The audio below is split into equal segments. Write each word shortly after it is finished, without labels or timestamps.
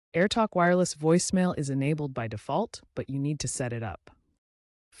AirTalk wireless voicemail is enabled by default, but you need to set it up.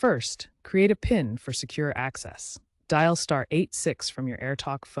 First, create a PIN for secure access. Dial *86 from your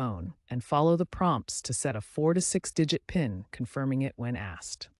AirTalk phone and follow the prompts to set a 4 to 6 digit PIN, confirming it when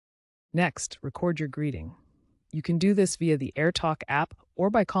asked. Next, record your greeting. You can do this via the AirTalk app or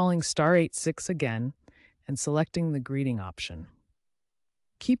by calling *86 again and selecting the greeting option.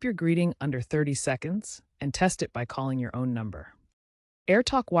 Keep your greeting under 30 seconds and test it by calling your own number.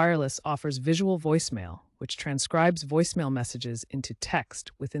 AirTalk Wireless offers visual voicemail, which transcribes voicemail messages into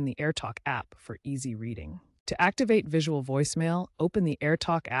text within the AirTalk app for easy reading. To activate visual voicemail, open the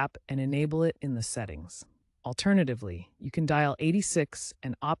AirTalk app and enable it in the settings. Alternatively, you can dial 86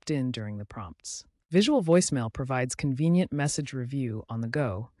 and opt in during the prompts. Visual voicemail provides convenient message review on the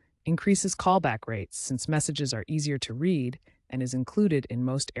go, increases callback rates since messages are easier to read, and is included in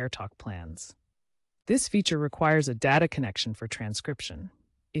most AirTalk plans. This feature requires a data connection for transcription.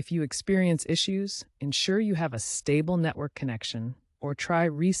 If you experience issues, ensure you have a stable network connection or try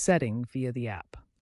resetting via the app.